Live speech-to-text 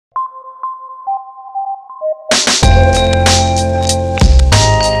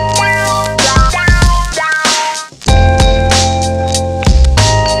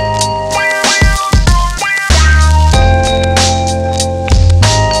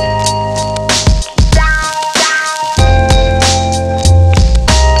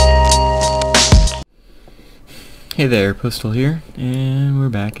Hey there, Postal here, and we're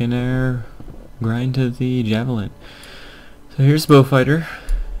back in our grind to the Javelin. So here's Beaufighter.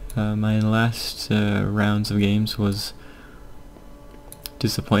 My last rounds of games was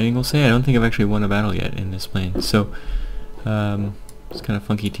disappointing, we'll say. I don't think I've actually won a battle yet in this plane. So, it's kind of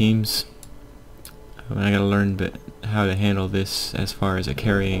funky teams. And I gotta learn how to handle this as far as a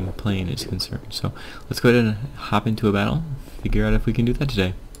carrying plane is concerned. So, let's go ahead and hop into a battle, figure out if we can do that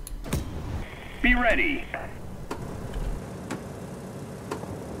today. Be ready.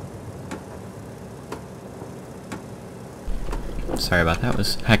 Sorry about that,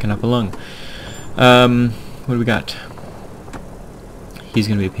 was hacking up a lung. What do we got? He's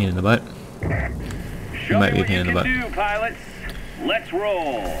gonna be a pain in the butt. He might be a pain in the butt. Do, pilots. Let's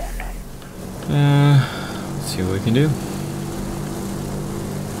roll. Let's see what we can do.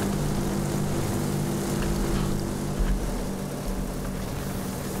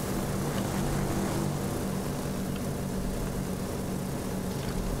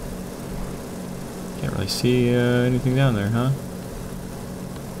 Can't really see anything down there, huh?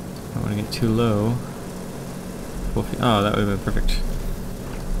 I don't want to get too low. Oh, that would have been perfect.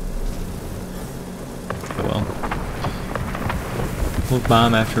 Oh well. We'll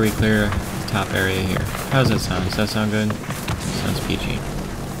bomb after we clear the top area here. How does that sound? Does that sound good? Sounds peachy.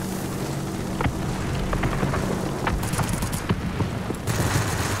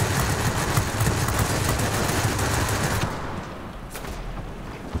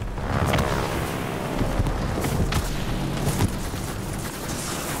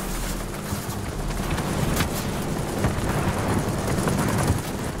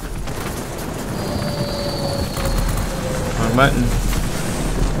 Button.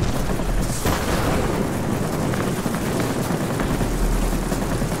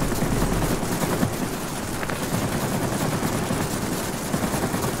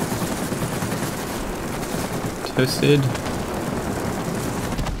 Toasted.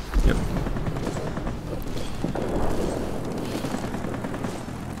 Yep.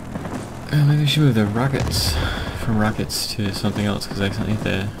 Maybe I should move the rockets from rockets to something else because I accidentally hit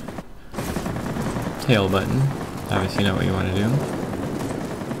the tail button. Obviously not what you want to do.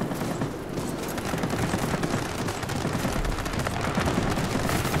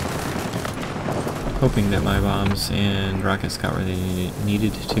 Hoping that my bombs and rockets got where they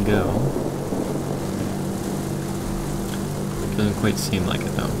needed to go. Doesn't quite seem like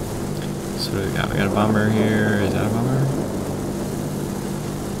it though. So what do we got? We got a bomber here. Is that a bomber?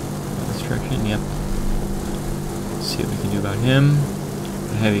 This direction? Yep. Let's see what we can do about him.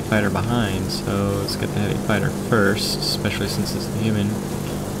 A heavy fighter behind, so let's get the heavy fighter first, especially since it's the human.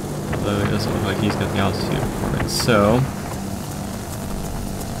 Although it doesn't look like he's got the altitude performance, so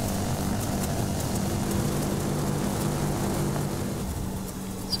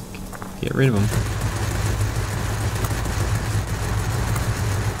let's get rid of him.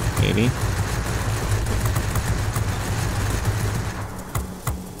 Maybe.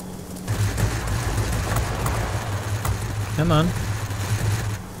 Come on.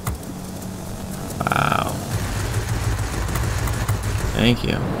 Wow. Thank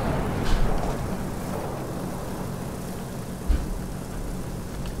you. Go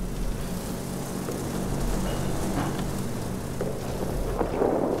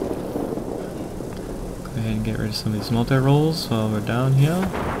ahead and get rid of some of these multi-rolls while we're down here. Of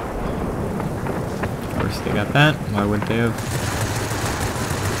course they got that. Why wouldn't they have?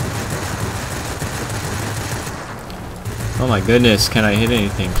 Oh my goodness, can I hit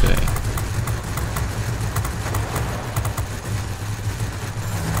anything today?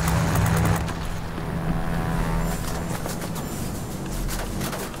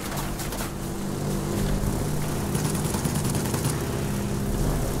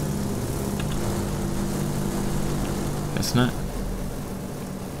 Guess not.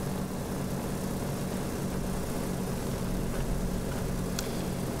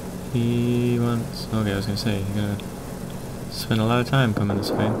 He wants... Okay, I was gonna say, he's gonna spend a lot of time coming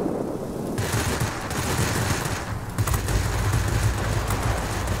this way.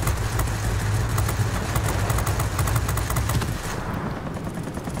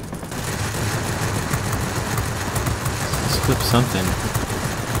 Let's flip something.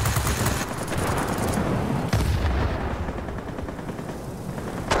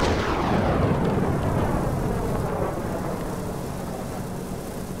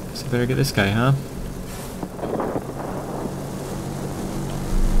 Guess I better get this guy, huh?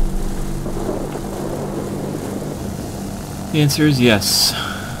 The answer is yes.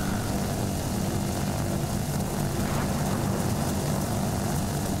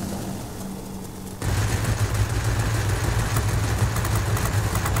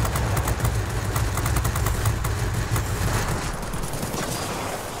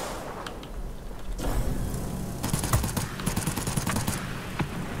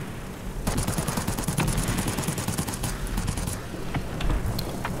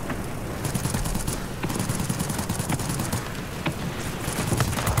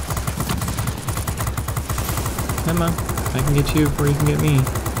 I can get you before you can get me.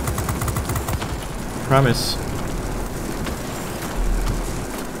 Promise.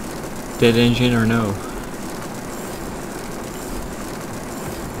 Dead engine or no?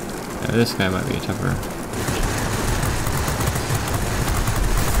 This guy might be tougher.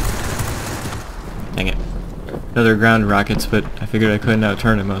 Dang it. Another ground rockets, but I figured I couldn't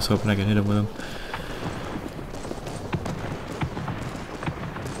outturn him. I was hoping I could hit him with them.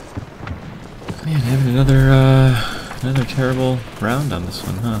 Man, having another terrible round on this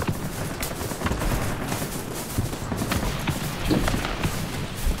one, huh?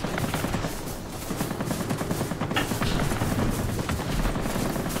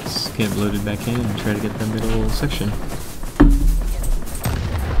 Let's get loaded back in and try to get the middle section.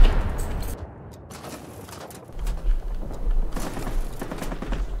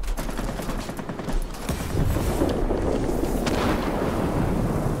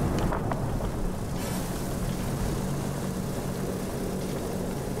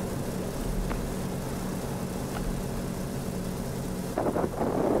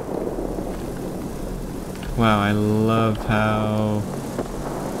 Wow, I love how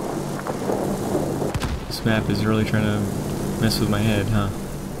this map is really trying to mess with my head, huh?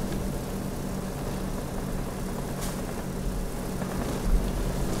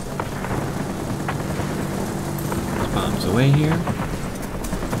 There's bombs away here.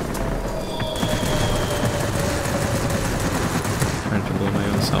 Trying to blow my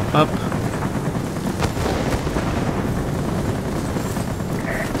own self up.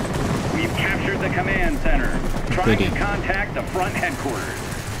 The command center. Trying Goody. to contact the front headquarters.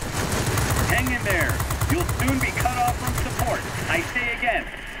 Hang in there. You'll soon be cut off from support. I say again,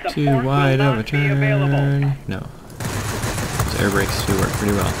 support Too wide will of a not be available. turn. No. Those air brakes do work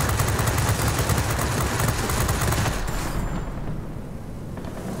pretty well.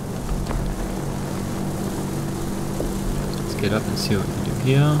 Let's get up and see what we can do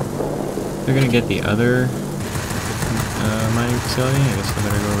here. They're gonna get the other mining facility. I guess I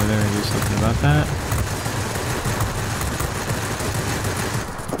better go over there and do something about that.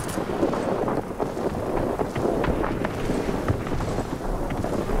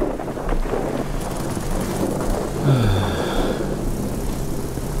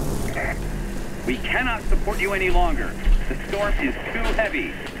 We cannot support you any longer. The storm is too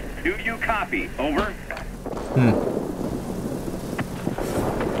heavy. Do you copy? Over.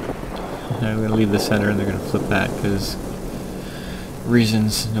 I'm going to leave the center and they're going to flip that because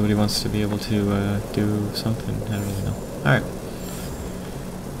reasons nobody wants to be able to do something. I don't really know. Alright.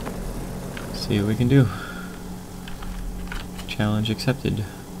 See what we can do. Challenge accepted.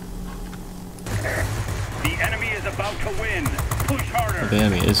 The enemy is about to win. Push harder. The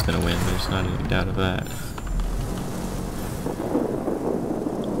enemy is going to win. There's not any doubt of that.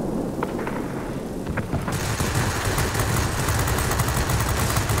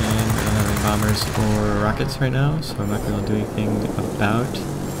 Bombers or rockets right now, so I'm not going to do anything about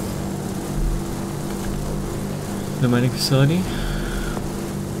the mining facility.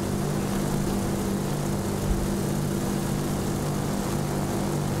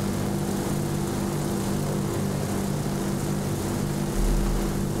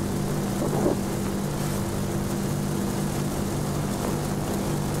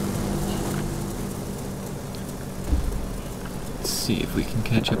 See if we can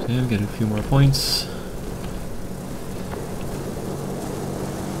catch up to him, get a few more points.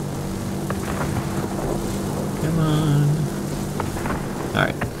 Come on.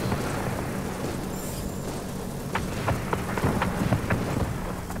 Alright.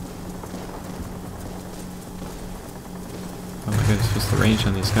 Oh my goodness, what's the range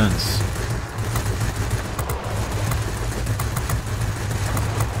on these guns?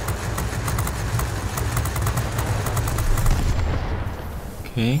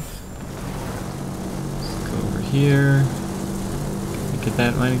 Okay. Let's go over here. Can we get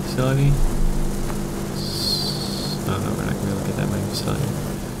that mining facility? Oh no, we're not gonna be able to get that mining facility.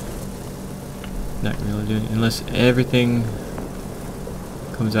 Not gonna be able to do it unless everything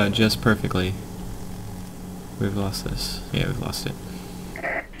comes out just perfectly. We've lost this. Yeah, we've lost it.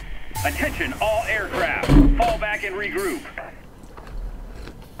 Attention, all aircraft. Fall back and regroup.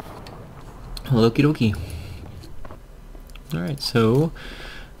 Okie dokie. Alright, so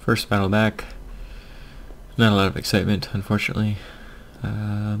first battle back. Not a lot of excitement, unfortunately.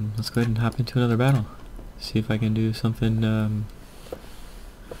 Let's go ahead and hop into another battle. See if I can do something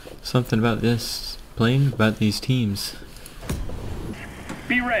something about this plane, about these teams.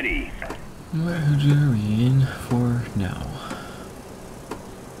 Be ready. What are we in for now?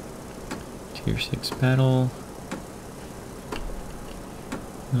 Tier 6 battle.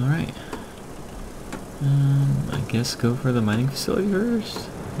 Alright. I guess go for the mining facility first?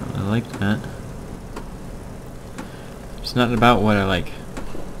 I like that. It's not about what I like.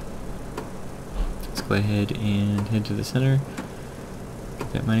 Let's go ahead and head to the center.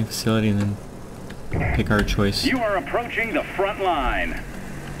 Get that mining facility and then pick our choice. You are approaching the front line.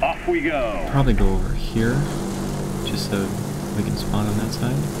 Off we go. Probably go over here, just so we can spawn on that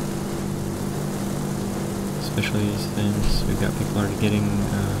side. Especially since we've got people already getting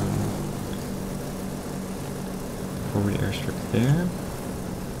forward airstrip there.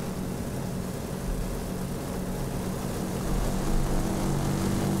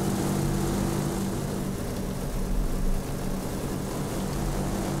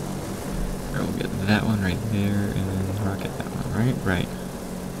 Alright, we'll get that one right there, and then rocket that one, right? Right.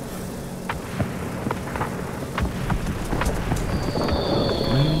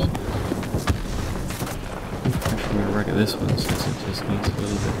 Actually, we're gonna rocket this one since it just needs a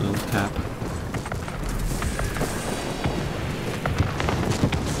little tap.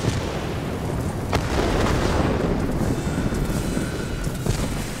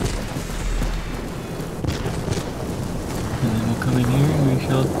 Come in here and we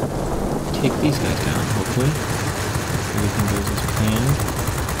shall take these guys down, hopefully. Everything goes as planned.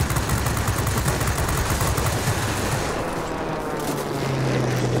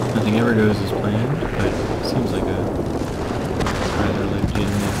 Nothing ever goes as planned, but it seems like a rather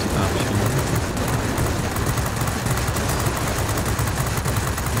legitimate option.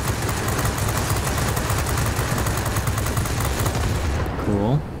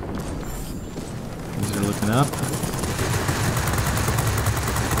 Cool. These are looking up.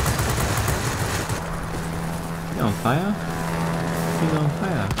 On fire? He's on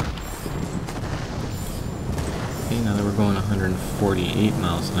fire. Okay, now that we're going 148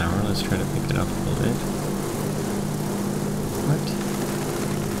 miles an hour, let's try to pick it up a little bit. What?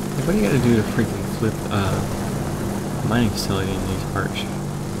 Like, what do you gotta do to freaking flip a mining facility in these parts?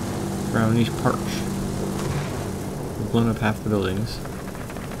 Around these parts. We've blown up half the buildings.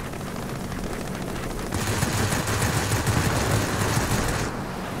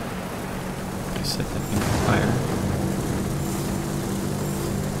 Set that thing on fire.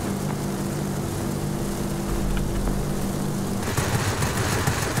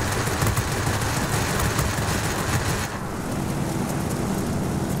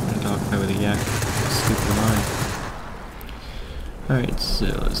 Dogfight with a yak. Stupid mine. Alright, so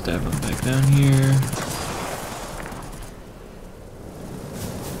let's dive on back down here.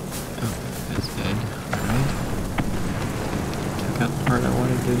 Oh, that's dead. Alright. Took out the part I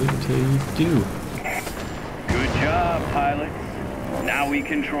wanted to do. Good job, pilots. Now we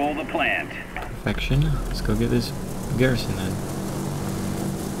control the plant. Perfection. Let's go get this garrison then.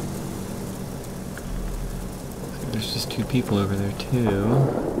 So there's just two people over there too.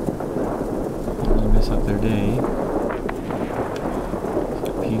 Don't want to mess up their day.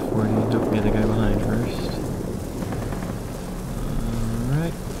 P40. Don't forget the guy behind first.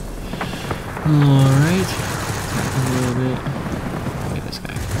 Alright. Alright. Tap him a little bit. Look at this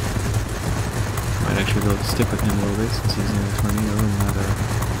guy. Might actually be able to stick with him a little bit since he's in a tornado and not a...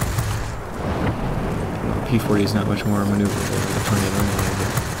 Well, P40 is not much more maneuverable than a tornado anyway, but...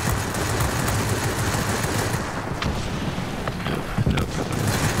 Nope, I don't waste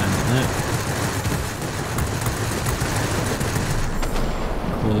my time on that.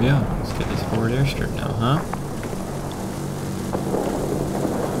 Coolio. Let's get this forward airstrip now, huh?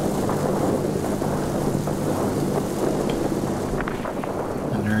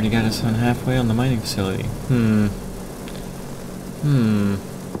 Already got us on halfway on the mining facility.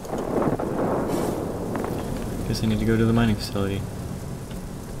 Guess I need to go to the mining facility.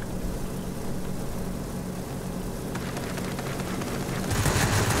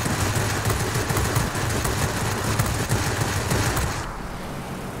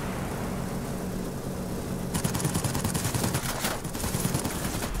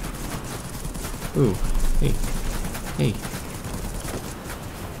 Ooh, hey, hey.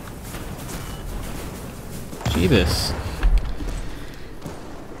 Jeebus.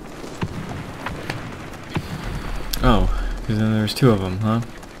 Oh, because then there's two of them, huh?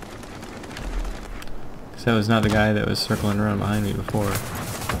 Because that was not the guy that was circling around behind me before.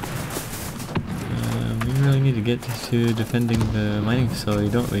 We really need to get to defending the mining facility,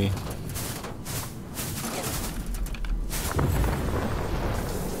 don't we?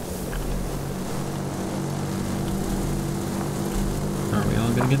 Are we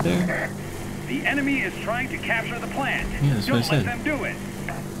all gonna get there? The enemy is trying to capture the plant. Yeah, that's what I said. Don't let them do it.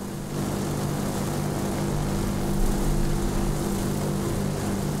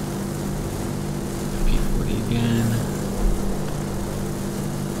 P40 again.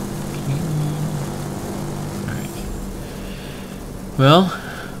 Okay. Well,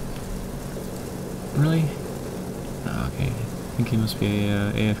 really? Oh, okay, I think he must be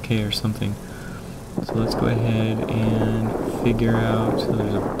AFK or something. So let's go ahead and figure out. So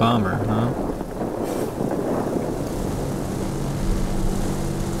there's a bomber, huh?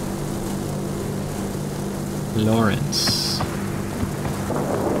 Lawrence. Do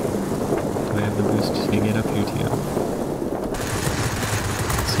I have the boost to get up here to you?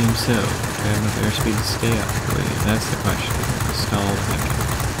 Seems so. Do I have enough airspeed to stay up? Really, that's the question. Stalled thinking.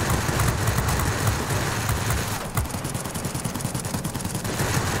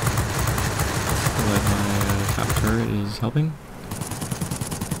 But my top turret is helping.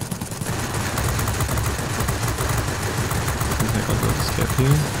 Looks like I'll go skip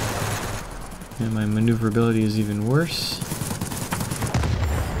here. And my maneuverability is even worse.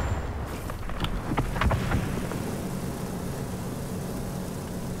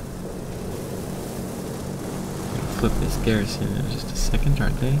 Flip this garrison in just a second,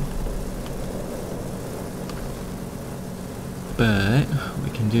 aren't they? But what we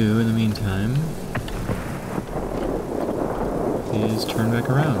can do in the meantime is turn back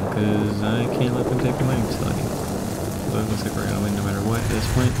around, because I can't let them take the mining facility. So it looks like we're gonna win no matter what at this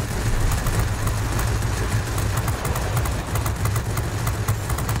point.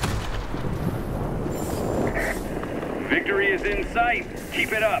 Victory is in sight.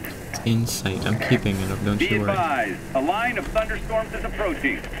 Keep it up. It's in sight. I'm keeping it up, don't Be you worry. advised, a line of thunderstorms is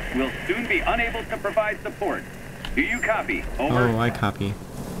approaching. We'll soon be unable to provide support. Do you copy? Over. Oh, I copy.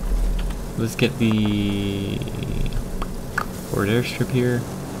 Let's get the forward airstrip here.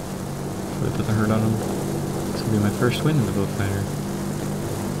 So we put the hurt on them. This will be my first win in the Beaufighter.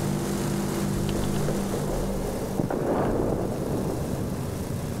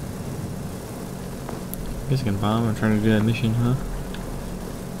 I guess I can bomb. I'm trying to do that mission, huh?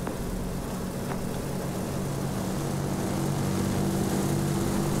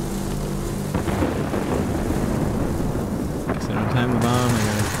 Guess I don't have time to bomb. I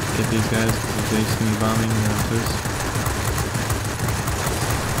gotta get these guys because if they see me bombing, they're on toast.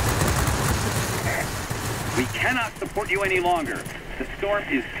 We cannot support you any longer. The storm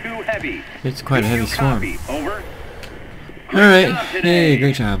is too heavy. It's quite a heavy storm. Over. Alright, hey,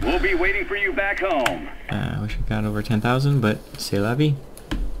 great job. We'll be waiting for you back home. I wish we got over 10,000, but c'est la vie.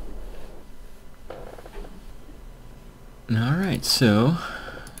 Alright, so,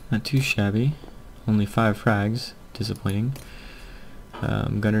 not too shabby. Only 5 frags. Disappointing.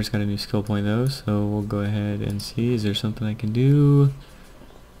 Gunner's got a new skill point though, so we'll go ahead and see. Is there something I can do?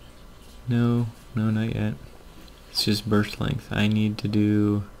 No, not yet. It's just burst length. I need to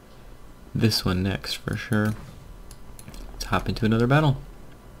do this one next for sure. Let's hop into another battle.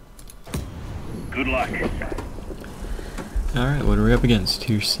 Good luck. Alright, what are we up against?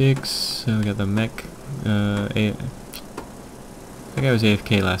 Tier 6, so we got the mech, I think I was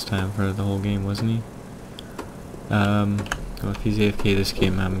AFK last time for the whole game, wasn't he? Well, if he's AFK this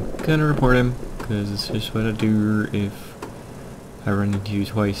game, I'm gonna report him, because it's just what I do if I run into you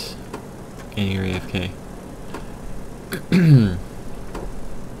twice and you're AFK.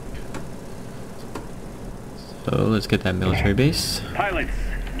 So let's get that military base. Pilots,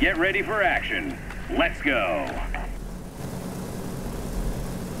 get ready for action. Let's go.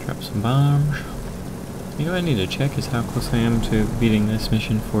 Drop some bombs. You know what I need to check is how close I am to beating this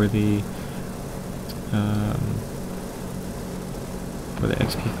mission for the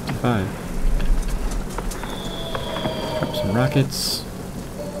XP-55. Drop some rockets.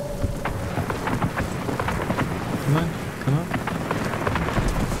 Come on, come on.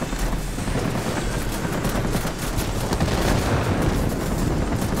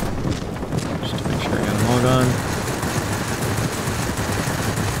 Just to make sure I got them all gone.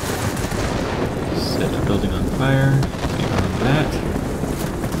 Set the building on fire. Take on that.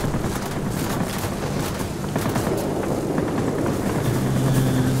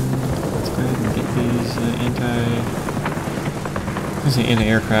 And let's go ahead and get these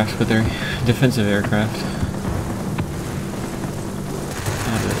anti-aircraft, but they're defensive aircraft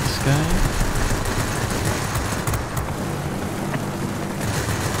out of the sky.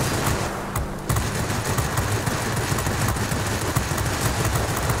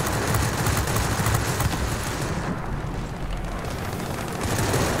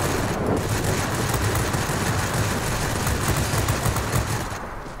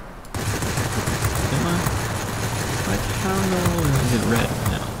 How in the world is it red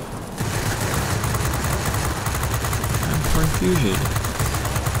now? I'm confused.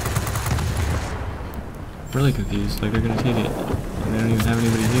 Really confused, like they're gonna take it. And they don't even have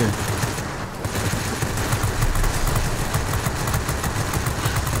anybody here.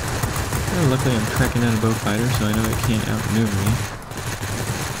 Well, luckily I'm tracking down a Beaufighter, so I know it can't outmaneuver me.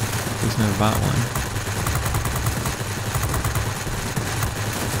 least never bought one.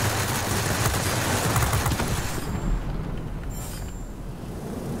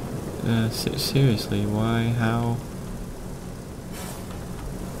 Seriously, why, how?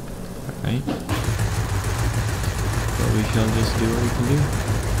 Alright. But we shall just do what we can do.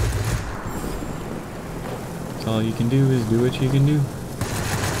 That's all you can do is do what you can do.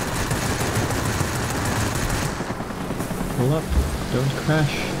 Pull up, don't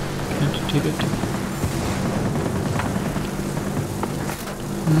crash, can't take it.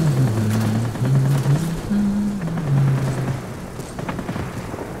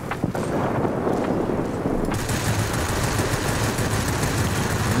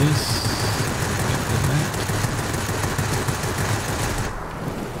 This, that.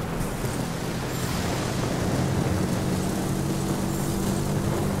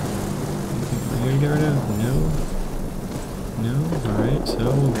 Anything we're here to get rid of? No. No? Alright, so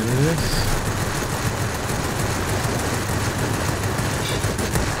we'll get rid of this.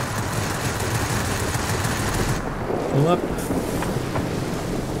 Pull up.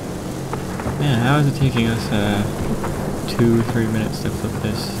 Man, how is it taking us 2-3 minutes to flip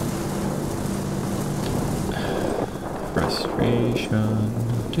this? Frustration.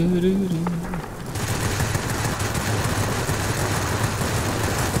 Doo-doo-doo.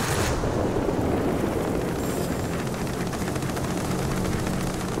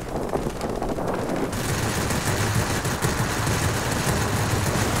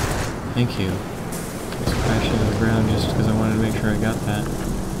 Thank you. Just crashing to the ground just because I wanted to make sure I got that.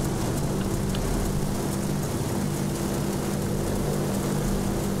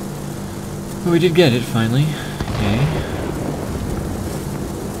 But we did get it finally. Yay.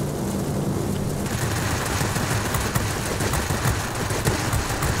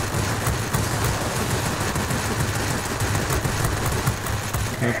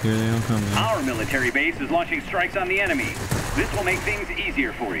 Oh, here they all come now. Our military base is launching strikes on the enemy. This will make things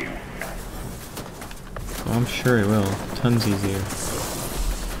easier for you. Oh, I'm sure it will. Tons easier.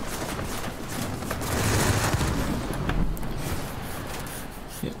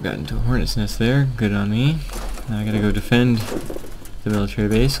 Yep, got into a hornet's nest there. Good on me. Now I gotta go defend the military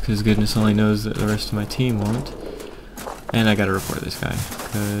base, because goodness only knows that the rest of my team won't. And I gotta report this guy,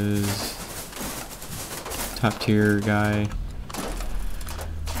 because top tier guy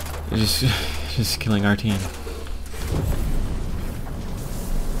is just killing our team.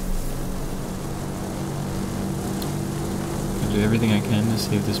 Do everything I can to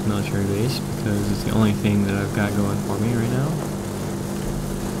save this military base because it's the only thing that I've got going for me right now.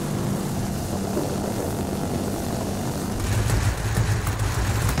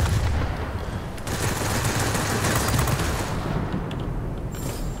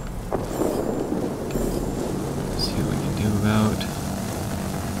 Let's see what we can do about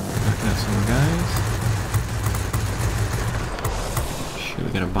knocking out some more guys. Shoot, we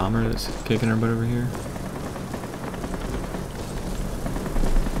got a bomber that's kicking our butt over here.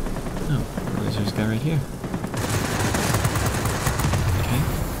 There's this guy right here. Okay.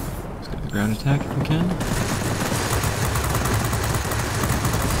 Let's get the ground attack if we can.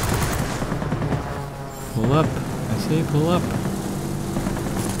 Pull up. I say pull up.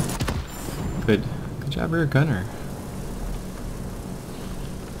 Good. Good job, rear gunner.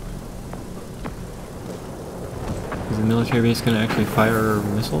 Is the military base going to actually fire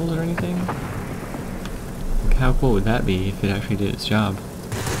missiles or anything? Like, how cool would that be if it actually did its job?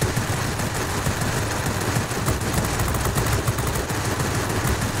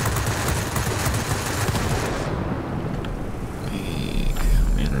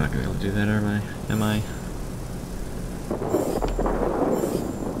 Do that, am I?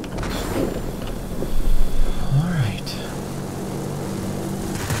 Alright.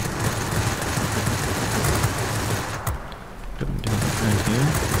 Put him down right here.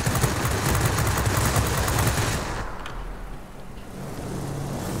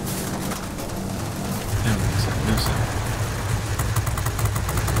 I don't think so, no sir.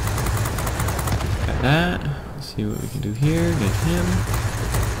 Got that. Let's see what we can do here. Get him.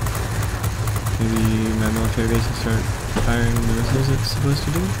 Maybe my military base will start firing the missiles it's supposed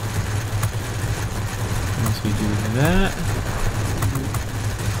to do. Once we do that,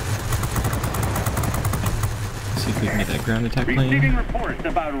 let's see if we can get that ground attack plane. Receiving reports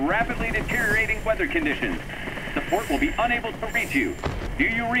about rapidly deteriorating weather conditions. Support will be unable to reach you. Do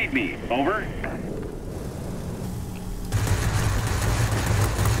you read me? Over.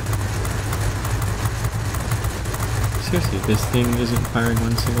 Seriously, this thing isn't firing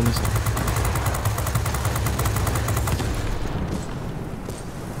one single missile.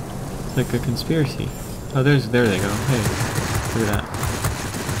 It's like a conspiracy. Oh, there they go. Hey, look at that.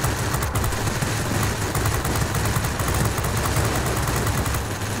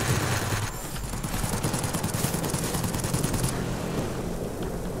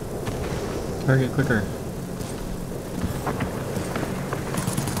 target quicker.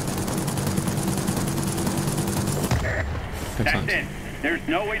 That's it. There's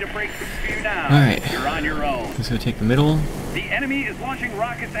no way to break through you now. Alright. You're on your own. Let's go take the middle. The enemy is launching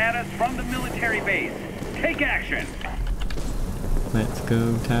rockets at us from the military base. Take action. Let's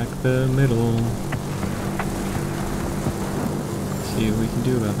go attack the middle. See what we can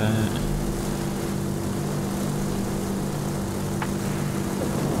do about that.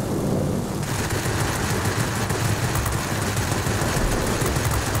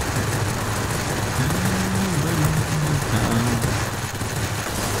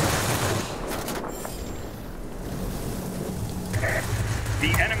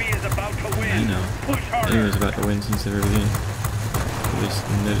 The enemy is about to win. I know. Push I knew harder. it was about to win since the very beginning. I'm just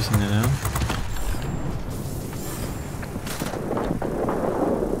noticing that now.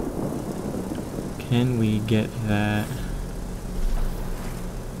 Can we get that?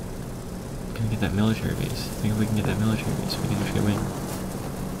 Can we get that military base? I think if we can get that military base, we can actually win.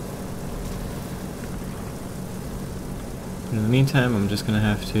 But in the meantime, I'm just gonna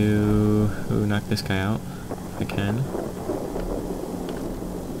have to knock this guy out if I can.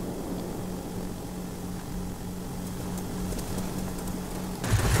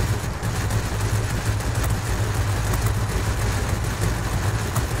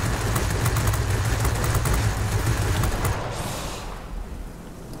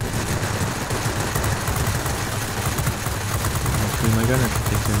 My gunner can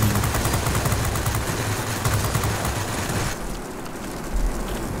take their name.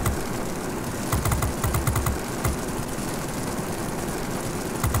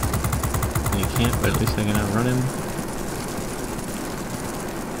 You can't, but at least I can outrun him.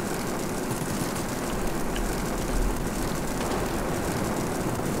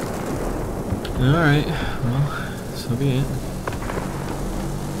 Alright, well, so be it.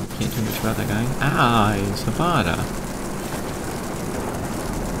 Can't do much about that guy. Ah, he's Nevada.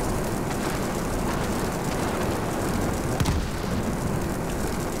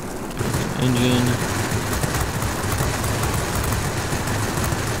 Engine.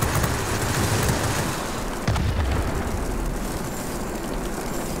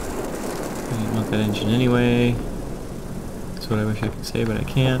 I didn't want that engine anyway. That's what I wish I could say, but I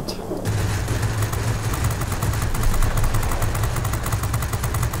can't.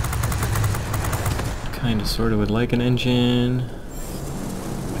 Kinda sorta would like an engine.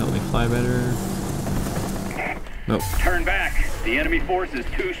 Help me fly better. Nope. Turn back. The enemy force is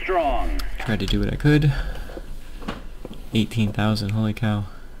too strong. Tried to do what I could. 18,000, holy cow.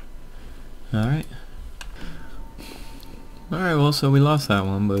 Alright. Alright, well, so we lost that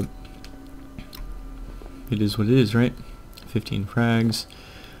one, but it is what it is, right? 15 frags.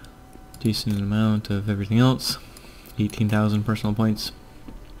 Decent amount of everything else. 18,000 personal points.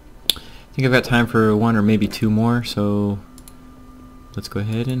 I think I've got time for one or maybe two more, so let's go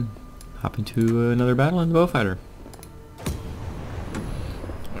ahead and hop into another battle in the Beaufighter.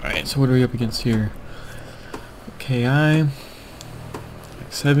 Alright, so what are we up against here? KI,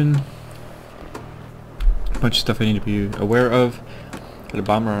 X7, a bunch of stuff I need to be aware of. Got a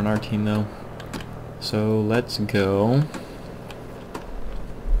bomber on our team though, so let's go.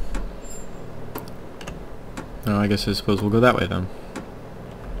 Oh, I guess I suppose we'll go that way then.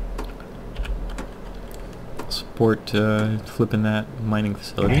 Support flipping that mining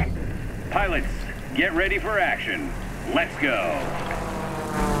facility. Pilots, get ready for action. Let's go.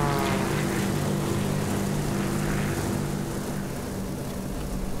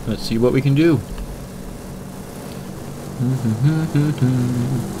 Let's see what we can do.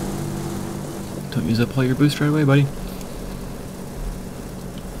 Don't use up all your boost right away, buddy.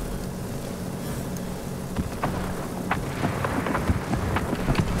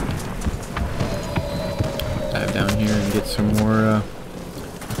 Dive down here and get some more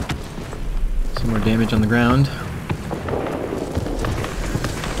damage on the ground.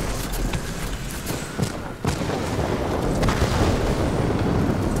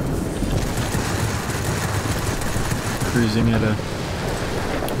 Cruising at a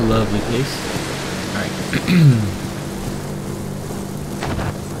lovely pace. Alright.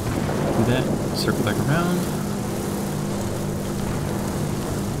 Do that. Circle back around.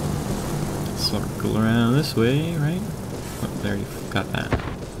 Circle around this way, right? Oh, there you got that.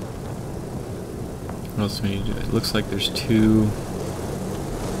 What else do we need to do? It looks like there's two.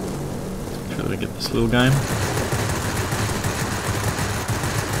 Make sure that I get this little guy.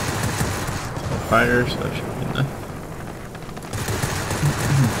 Fire, so that should be enough.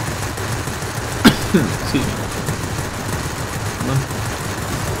 Excuse me. Come on.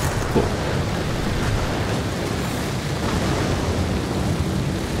 Cool.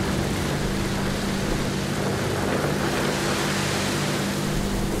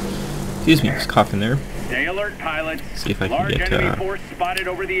 Excuse me, just coughing there. Stay alert, pilots. See if I can Large get enemy force spotted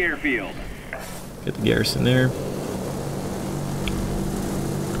over the airfield. get the garrison there.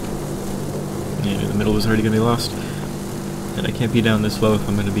 And the middle was already going to be lost. And I can't be down this low if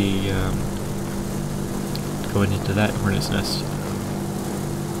I'm going to be going into that hornet's nest.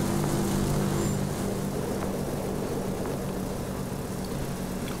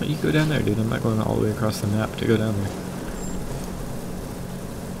 But you go down there, dude. I'm not going all the way across the map to go down there.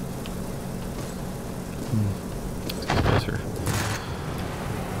 These guys are...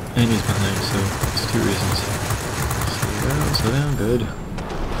 Enemies behind, so it's 2 reasons. Slow down, good.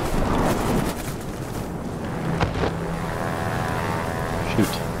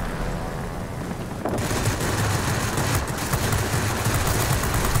 Shoot.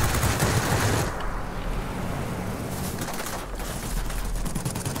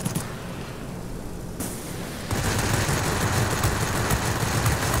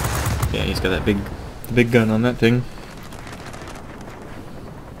 Yeah, he's got that big gun on that thing.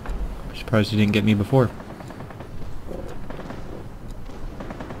 I'm surprised he didn't get me before.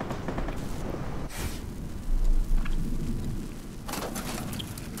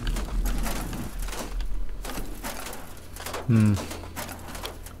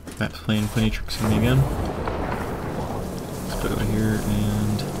 Map's playing funny tricks on me again. Let's put it over here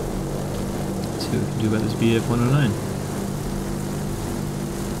and see what we can do about this BF 109.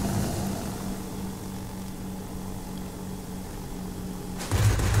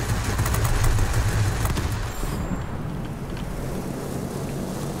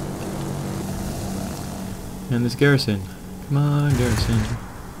 And this garrison. Come on, garrison.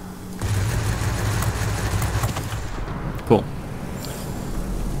 Cool.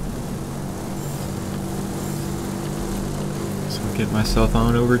 So I'll get myself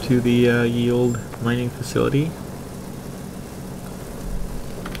on over to the yield mining facility.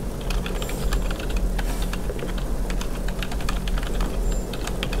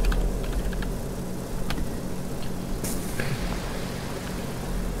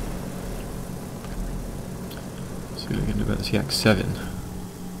 See what we can do about this Yak 7.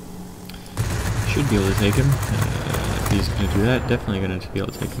 Should be able to take him. If he's going to do that, definitely going to be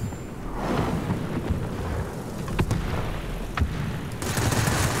able to take him.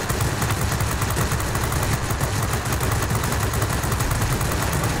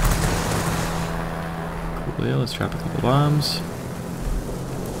 Cool, let's drop a couple bombs.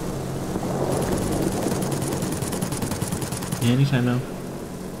 Anytime now.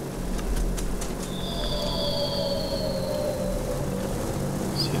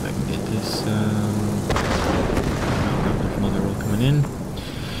 See if I can get this. Another roll coming in.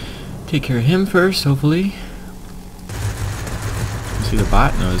 Take care of him first, hopefully. See, the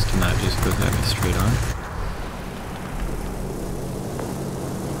bot knows to not just go at me straight on.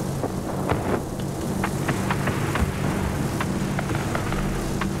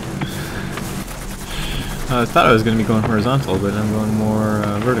 I thought I was going to be going horizontal, but I'm going more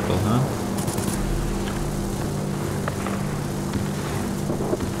vertical, huh?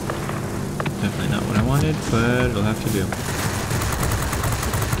 Definitely not what I wanted, but it'll have to do.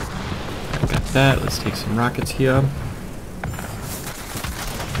 I got that. Let's take some rockets here.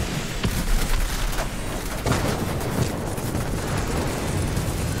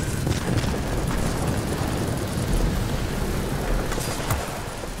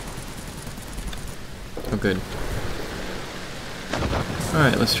 Oh, good.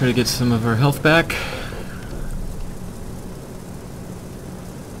 Alright, let's try to get some of our health back.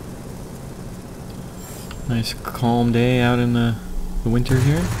 Nice calm day out in the winter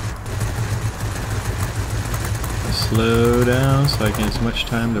here. Slow down so I can have as much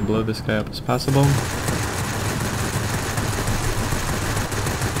time to blow this guy up as possible.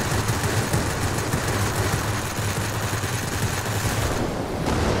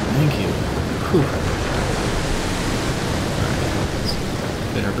 Thank you. Whew.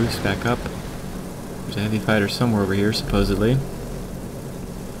 Get our boost back up. There's a heavy fighter somewhere over here, supposedly.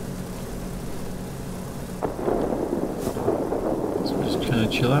 So we're just trying to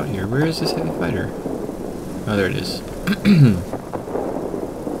chill out here. Where is this heavy fighter? Oh, there it is.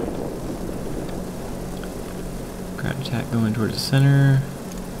 Ground attack going towards the center.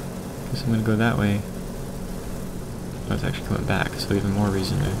 Guess I'm gonna go that way. Oh, it's actually coming back, so even more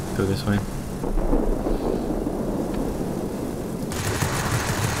reason to go this way.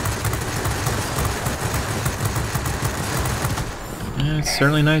 It's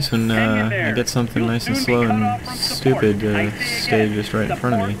certainly nice when I get something nice and slow and stupid stay just right in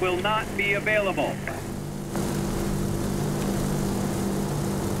front of me. Will not be available.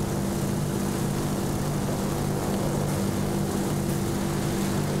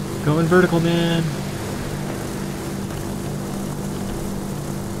 Going vertical, man.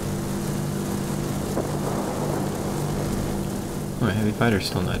 Oh, my heavy fighter's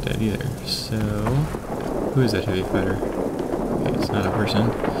still not dead either. So, who is that heavy fighter? Okay, it's not a person.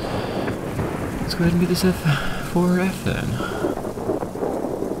 Let's go ahead and get this F4F then.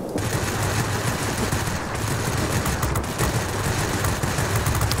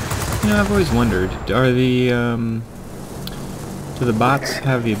 You know, I've always wondered, are the, do the bots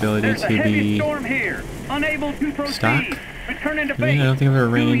have the ability to be stock? I mean, I don't think I've ever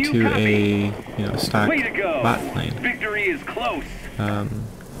ran into a, you know, stock bot plane. Victory is close. Yeah,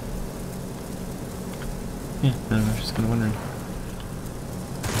 I don't know, I was just kind of wondering.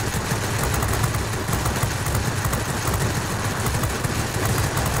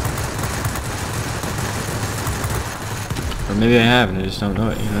 Or maybe I have and I just don't know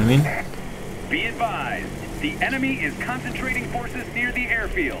it, you know what I mean? Be advised, the enemy is concentrating forces near the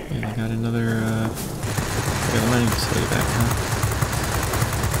airfield. Yeah, I got another, got a mining facility back, huh?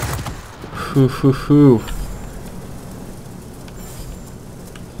 Hoo hoo hoo.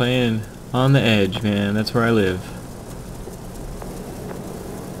 Playing on the edge, man, that's where I live.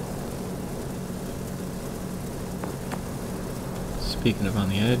 Speaking of on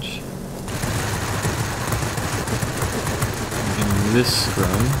the edge, I'm getting this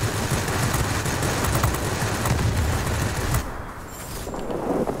scrum.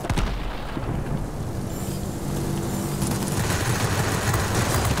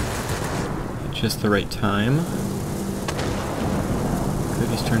 Just the right time. Good,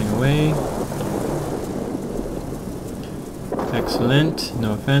 he's turning away. Excellent.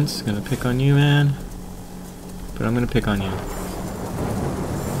 No offense. Gonna pick on you, man. But I'm gonna pick on you.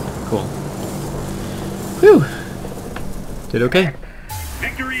 Cool. Whew! Did okay.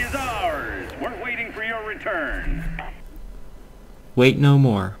 Victory is ours. We're waiting for your return. Wait no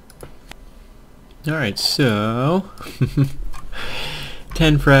more. Alright, so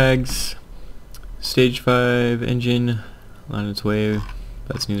 10 frags. Stage 5 engine on its way.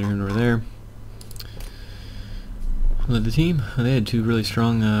 That's neither here nor there. Led the team. They had two really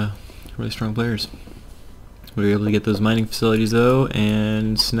strong players. We were able to get those mining facilities though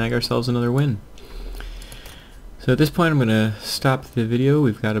and snag ourselves another win. So at this point I'm gonna stop the video.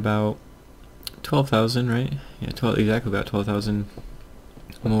 We've got about 12,000, right? Yeah, exactly about 12,000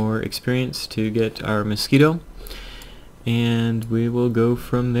 more experience to get our Mosquito. And we will go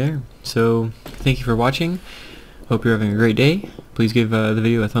from there. So thank you for watching. Hope you're having a great day. Please give the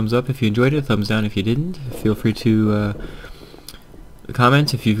video a thumbs up if you enjoyed it, thumbs down if you didn't. Feel free to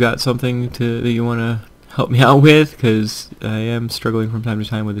comment if you've got something that you want to help me out with, because I am struggling from time to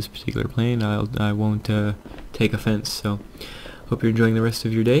time with this particular plane. I won't take offense. So hope you're enjoying the rest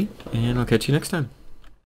of your day, and I'll catch you next time.